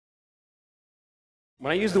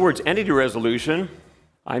When I use the words entity resolution,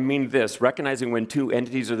 I mean this: recognizing when two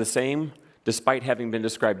entities are the same, despite having been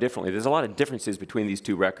described differently. There's a lot of differences between these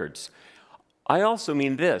two records. I also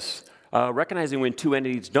mean this: recognizing when two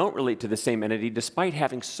entities don't relate to the same entity, despite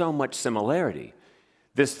having so much similarity.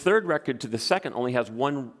 This third record to the second only has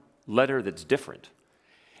one letter that's different.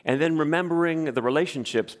 And then remembering the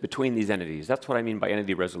relationships between these entities. That's what I mean by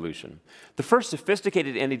entity resolution. The first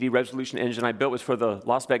sophisticated entity resolution engine I built was for the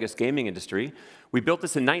Las Vegas gaming industry. We built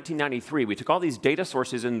this in 1993. We took all these data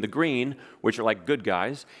sources in the green, which are like good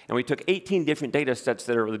guys, and we took 18 different data sets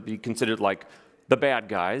that would be considered like the bad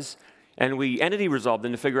guys, and we entity resolved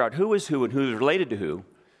them to figure out who is who and who is related to who,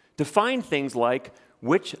 to find things like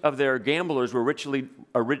which of their gamblers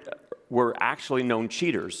were actually known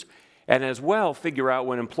cheaters, and as well figure out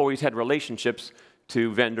when employees had relationships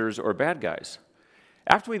to vendors or bad guys.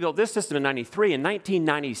 After we built this system in 93, in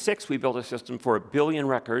 1996 we built a system for 1 billion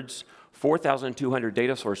records, 4,200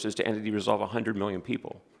 data sources to entity resolve 100 million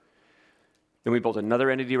people. Then we built another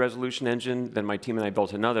entity resolution engine, then my team and I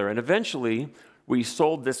built another, and eventually we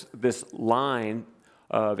sold this line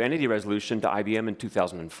of entity resolution to IBM in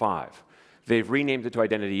 2005. They've renamed it to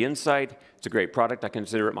Identity Insight. It's a great product. I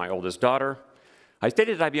consider it my oldest daughter. I stayed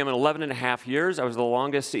at IBM in 11 and a half years. I was the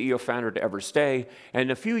longest CEO founder to ever stay.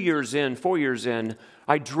 And a few years in, 4 years in,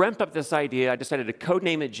 I dreamt up this idea. I decided to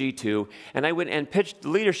codename it G2. And I went and pitched the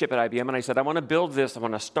leadership at IBM. And I said, I want to build this. I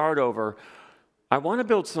want to start over. I want to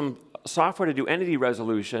build some software to do entity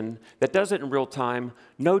resolution that does it in real time.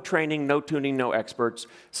 No training, no tuning, no experts.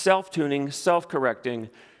 Self-tuning, self-correcting,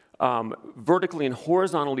 vertically and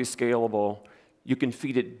horizontally scalable. You can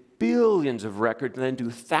feed it billions of records and then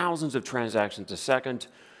do thousands of transactions a second.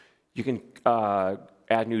 You can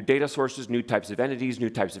add new data sources, new types of entities,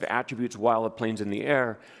 new types of attributes while the plane's in the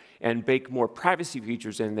air, and bake more privacy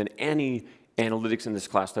features in than any analytics in this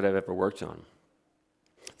class that I've ever worked on.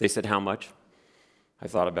 They said, how much? I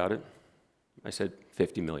thought about it. I said,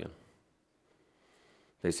 50 million.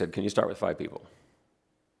 They said, can you start with 5 people?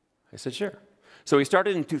 I said, sure. So we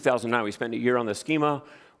started in 2009. We spent a year on the schema.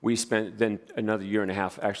 We spent then another year and a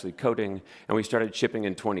half actually coding, and we started shipping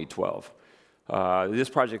in 2012. This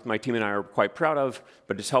project my team and I are quite proud of,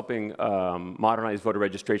 but it's helping modernize voter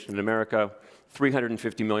registration in America.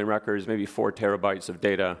 350 million records, maybe 4 terabytes of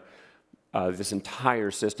data. This entire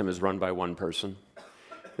system is run by one person.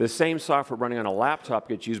 The same software running on a laptop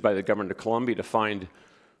gets used by the government of Colombia to find,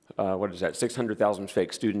 600,000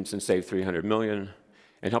 fake students and save 300 million.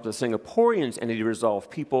 And help the Singaporeans entity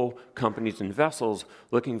resolve people, companies, and vessels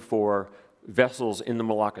looking for vessels in the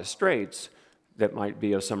Malacca Straits that might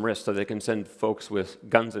be of some risk, so they can send folks with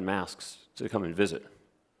guns and masks to come and visit.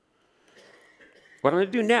 What I'm going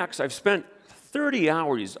to do next, I've spent 30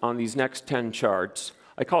 hours on these next 10 charts.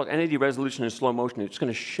 I call it entity resolution in slow motion. It's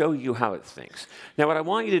going to show you how it thinks. Now, what I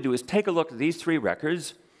want you to do is take a look at these 3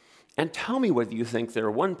 records and tell me whether you think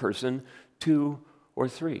they're 1 person, 2, or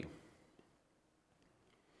 3.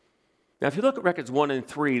 Now, if you look at records 1 and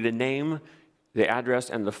 3, the name, the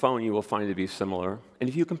address, and the phone you will find to be similar. And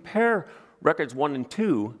if you compare records 1 and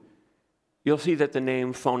 2, you'll see that the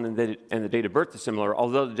name, phone, and the date of birth is similar,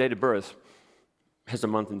 although the date of birth has a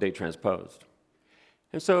month and day transposed.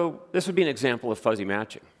 And so this would be an example of fuzzy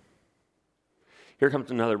matching. Here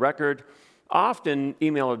comes another record. Often,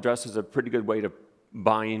 email address is a pretty good way to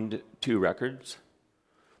bind 2 records,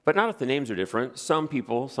 but not if the names are different. Some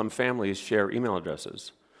people, some families share email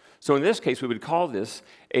addresses. So in this case, we would call this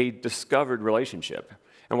a discovered relationship.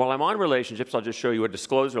 And while I'm on relationships, I'll just show you a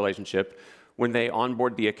disclosed relationship. When they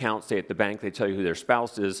onboard the account, say at the bank, they tell you who their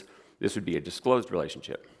spouse is. This would be a disclosed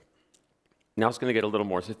relationship. Now it's going to get a little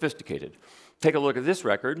more sophisticated. Take a look at this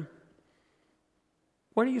record.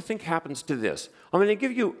 What do you think happens to this? I'm going to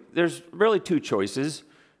give you, there's really 2 choices,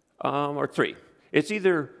 or 3. It's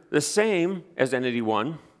either the same as entity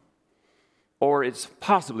 1, or it's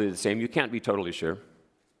possibly the same. You can't be totally sure.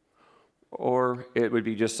 Or it would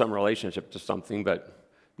be just some relationship to something, but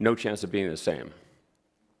no chance of being the same.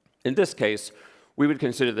 In this case, we would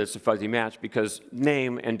consider this a fuzzy match because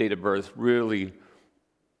name and date of birth really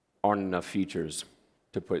aren't enough features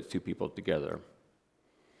to put 2 people together.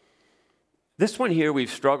 This one here we've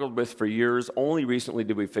struggled with for years. Only recently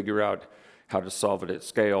did we figure out how to solve it at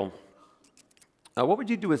scale. What would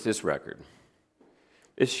you do with this record?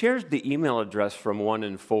 It shares the email address from 1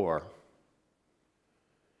 and 4.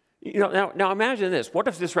 You know, now imagine this. What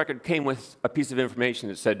if this record came with a piece of information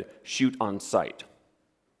that said, shoot on site?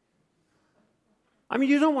 I mean,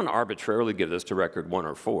 you don't want to arbitrarily give this to record 1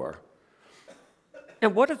 or 4.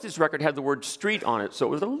 And what if this record had the word street on it, so it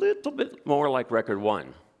was a little bit more like record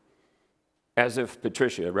 1? As if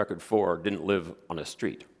Patricia, record 4, didn't live on a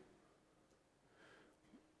street.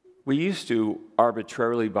 we used to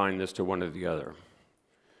arbitrarily bind this to one or the other.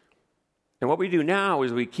 And what we do now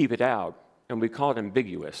is we keep it out, and we call it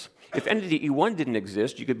ambiguous. If entity E1 didn't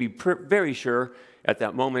exist, you could be very sure at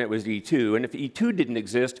that moment it was E2, and if E2 didn't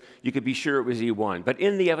exist, you could be sure it was E1. But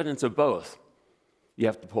in the evidence of both, you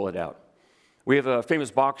have to pull it out. We have a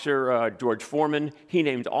famous boxer, George Foreman. He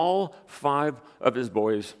named all 5 of his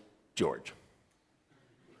boys George.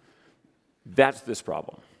 That's this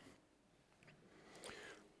problem.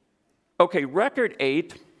 Okay, record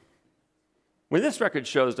 8, when this record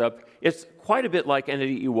shows up, it's quite a bit like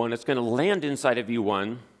entity E1. It's going to land inside of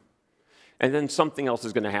E1, and then something else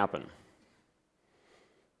is going to happen.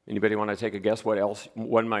 Anybody want to take a guess what else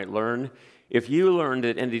one might learn? If you learned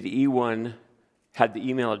that entity E1 had the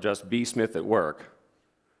email address bsmith@work,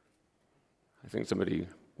 I think somebody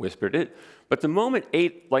whispered it, but the moment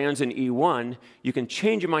 8 lands in E1, you can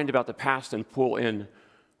change your mind about the past and pull in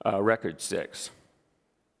record 6.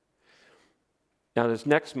 Now, this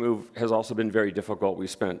next move has also been very difficult. We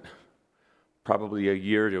spent probably a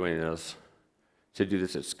year doing this to do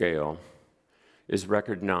this at scale, is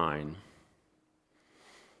record 9.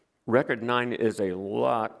 Record 9 is a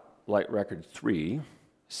lot like record 3,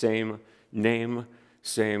 same name,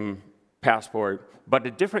 same passport, but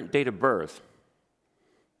a different date of birth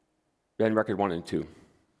than record 1 and 2.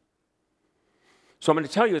 So I'm going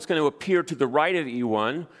to tell you it's going to appear to the right of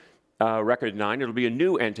E1, record 9. It'll be a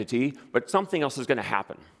new entity, but something else is going to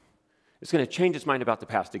happen. It's going to change its mind about the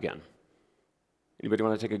past again. Anybody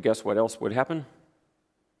want to take a guess what else would happen?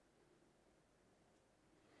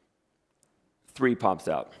 3 pops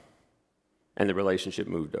out, and the relationship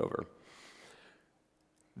moved over.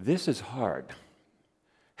 This is hard.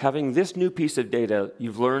 Having this new piece of data,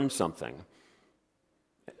 you've learned something.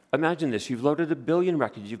 Imagine this, you've loaded 1 billion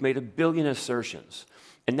records, you've made 1 billion assertions,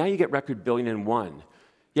 and now you get record 1,000,001,001.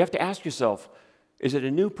 You have to ask yourself, is it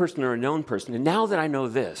a new person or a known person? And now that I know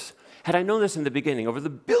this, had I known this in the beginning, over the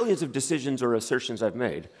billions of decisions or assertions I've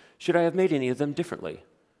made, should I have made any of them differently?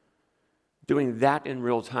 Doing that in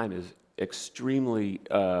real time is extremely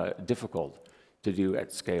difficult to do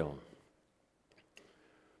at scale.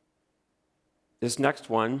 This next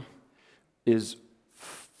one is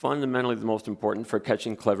fundamentally the most important for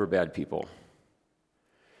catching clever bad people.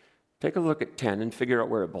 Take a look at 10 and figure out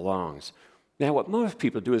where it belongs. Now, what most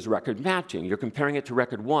people do is record matching. You're comparing it to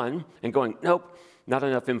record 1 and going, nope, not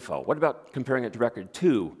enough info. What about comparing it to record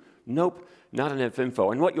 2? Nope, not enough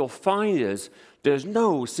info. And what you'll find is there's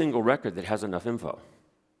no single record that has enough info.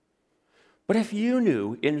 But if you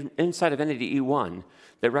knew inside of entity E1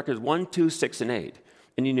 that records 1, 2, 6, and 8,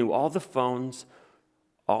 and you knew all the phones,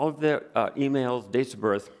 all of the emails, dates of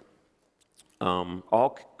birth,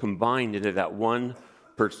 all combined into that one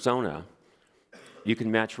persona, you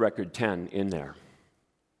can match record 10 in there.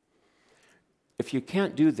 If you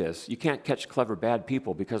can't do this, you can't catch clever bad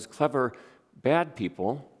people, because clever bad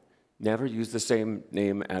people never use the same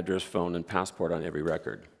name, address, phone, and passport on every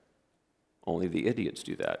record. Only the idiots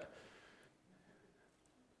do that.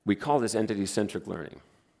 We call this entity-centric learning.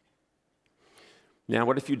 Now,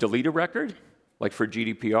 what if you delete a record, like for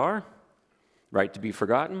GDPR, right to be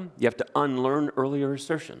forgotten? You have to unlearn earlier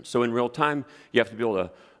assertions. So in real time, you have to be able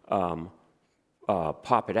to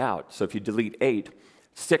pop it out. So if you delete 8,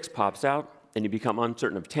 6 pops out, and you become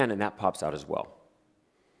uncertain of 10, and that pops out as well.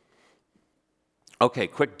 Okay,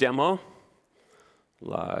 quick demo,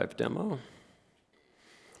 live demo.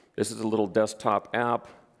 This is a little desktop app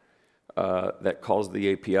that calls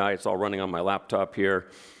the API. It's all running on my laptop here.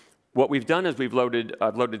 What we've done is I've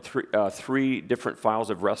loaded 3 different files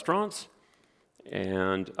of restaurants,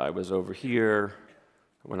 and I was over here.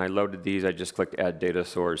 When I loaded these, I just clicked Add Data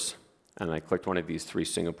Source, and I clicked one of these 3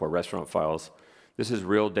 Singapore restaurant files. This is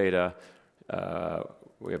real data.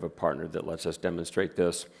 We have a partner that lets us demonstrate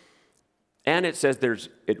this. And it says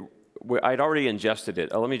I'd already ingested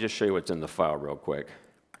it. Let me just show you what's in the file real quick.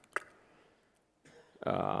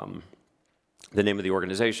 The name of the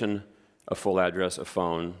organization, a full address, a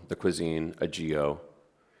phone, the cuisine, a geo.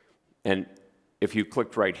 And if you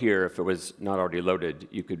clicked right here, if it was not already loaded,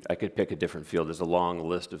 I could pick a different field. There's a long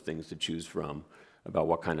list of things to choose from about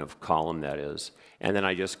what kind of column that is. And then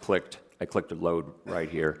I clicked a load right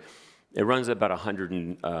here. It runs about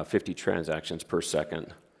 150 transactions per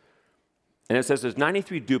second. And it says there's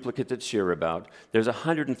 93 duplicates it's sure about. There's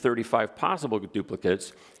 135 possible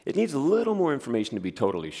duplicates. It needs a little more information to be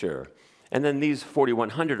totally sure. And then these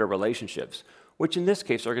 4,100 are relationships, which in this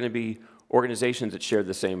case are going to be organizations that share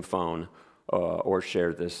the same phone or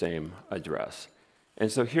share the same address.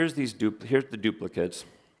 And so here's the duplicates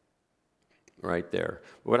right there.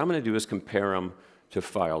 What I'm going to do is compare them to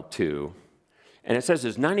file 2. And it says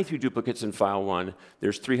there's 93 duplicates in file 1,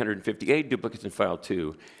 there's 358 duplicates in file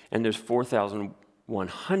 2, and there's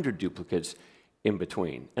 4,100 duplicates in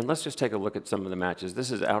between. And let's just take a look at some of the matches. This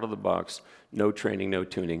is out of the box, no training, no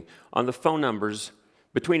tuning. On the phone numbers,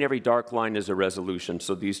 between every dark line is a resolution,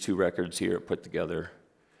 so these 2 records here put together,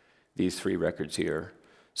 these 3 records here.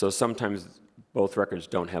 So sometimes both records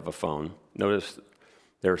don't have a phone. Notice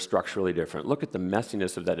they're structurally different. Look at the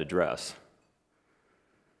messiness of that address.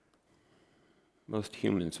 Most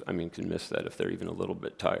humans, can miss that if they're even a little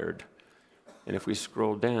bit tired. And if we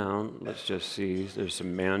scroll down, let's just see, there's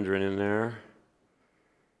some Mandarin in there.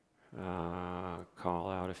 Call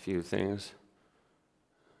out a few things.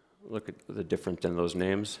 Look at the difference in those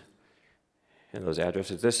names and those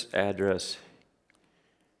addresses. This address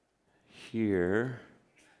here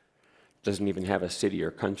doesn't even have a city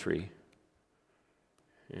or country.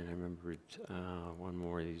 And I remember one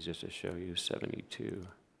more of these just to show you, 72.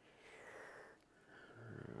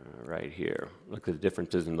 Right here. Look at the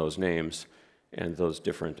differences in those names and those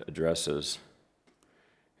different addresses.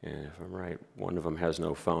 And if I'm right, one of them has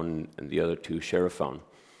no phone and the other 2 share a phone.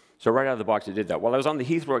 So right out of the box, it did that. While I was on the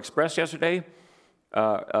Heathrow Express yesterday,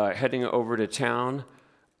 heading over to town,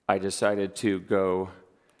 I decided to go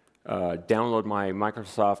download my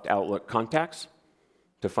Microsoft Outlook contacts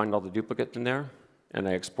to find all the duplicates in there. And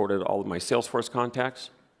I exported all of my Salesforce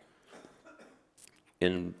contacts.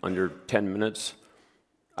 In under 10 minutes,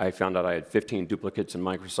 I found out I had 15 duplicates in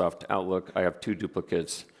Microsoft Outlook. I have 2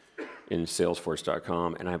 duplicates in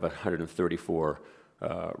Salesforce.com, and I have 134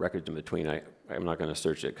 records in between. I'm not going to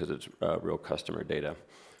search it because it's real customer data.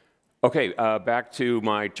 Okay, back to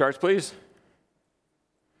my charts, please.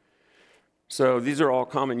 So these are all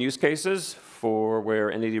common use cases for where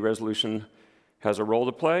entity resolution has a role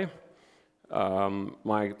to play.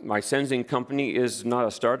 My sensing company is not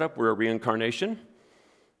a startup. We're a reincarnation,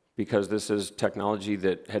 because this is technology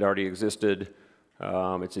that had already existed.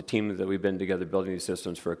 It's a team that we've been together building these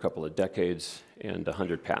systems for a couple of decades and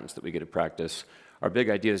 100 patents that we get to practice. Our big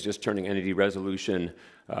idea is just turning entity resolution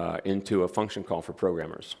into a function call for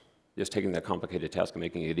programmers, just taking that complicated task and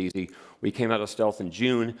making it easy. We came out of stealth in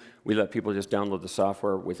June. We let people just download the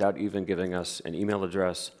software without even giving us an email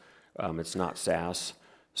address. It's not SaaS,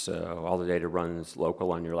 so all the data runs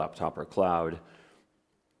local on your laptop or cloud.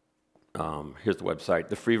 Here's the website.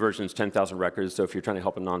 The free version is 10,000 records, so if you're trying to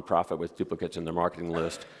help a nonprofit with duplicates in their marketing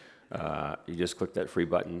list, you just click that free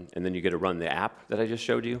button, and then you get to run the app that I just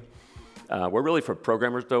showed you. We're really for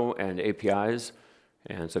programmers, though, and APIs.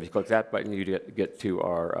 And so if you click that button, you get to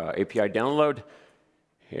our API download.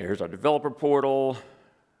 Here's our developer portal.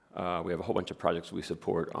 We have a whole bunch of projects we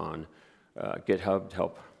support on GitHub to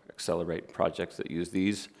help accelerate projects that use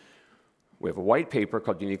these. We have a white paper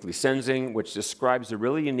called Uniquely Sensing, which describes a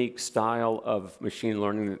really unique style of machine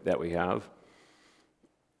learning that we have,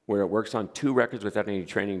 where it works on 2 records without any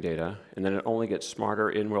training data, and then it only gets smarter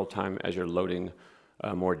in real time as you're loading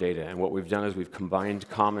more data. And what we've done is we've combined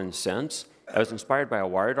common sense. I was inspired by a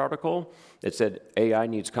Wired article that said AI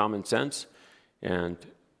needs common sense, and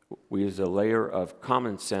we use a layer of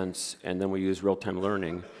common sense, and then we use real-time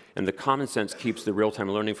learning. And the common sense keeps the real-time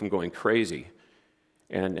learning from going crazy.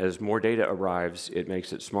 And as more data arrives, it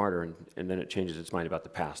makes it smarter, and then it changes its mind about the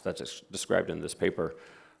past. That's described in this paper.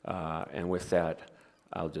 And with that,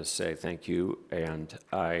 I'll just say thank you, and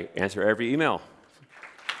I answer every email.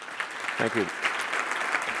 Thank you.